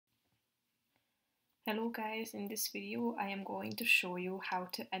Hello guys, in this video I am going to show you how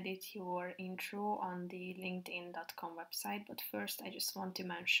to edit your intro on the linkedin.com website, but first I just want to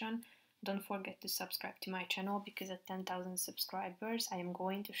mention, don't forget to subscribe to my channel because at 10,000 subscribers I am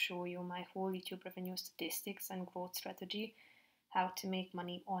going to show you my whole YouTube revenue statistics and growth strategy, how to make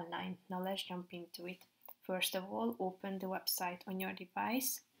money online. Now let's jump into it. First of all, open the website on your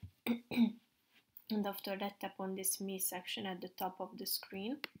device and after that tap on this Me section at the top of the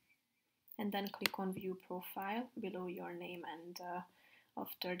screen. And then click on View Profile below your name, and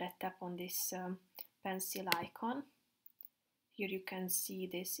after that tap on this pencil icon. Here you can see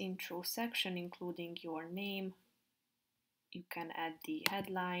this intro section including your name. You can add the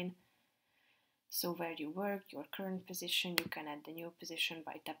headline, so where you work, your current position. You can add the new position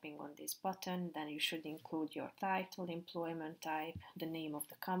by tapping on this button. Then you should include your title, employment type, the name of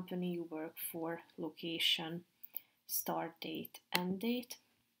the company you work for, location, start date, end date.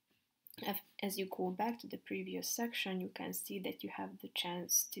 As you go back to the previous section, you can see that you have the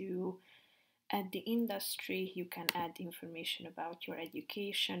chance to add the industry. You can add information about your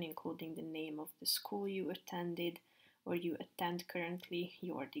education, including the name of the school you attended or you attend currently,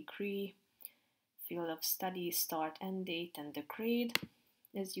 your degree, field of study, start, end date, and the grade.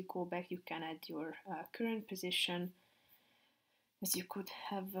 As you go back, you can add your current position, as you could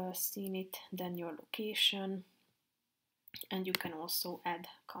have seen it, then your location. And you can also add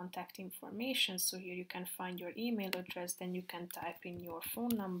contact information. So here you can find your email address, then you can type in your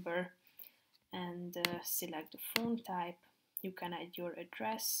phone number and select the phone type. You can add your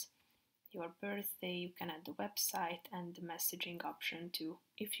address, your birthday, you can add the website and the messaging option too.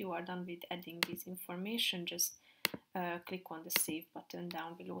 If you are done with adding this information, just click on the save button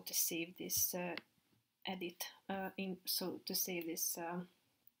down below to save this to save this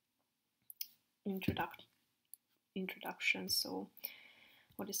introduction, so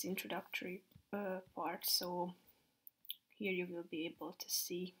or this introductory part. So here you will be able to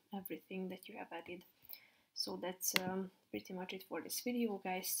see everything that you have added. So that's pretty much it for this video,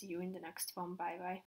 guys. See you in the next one. Bye bye.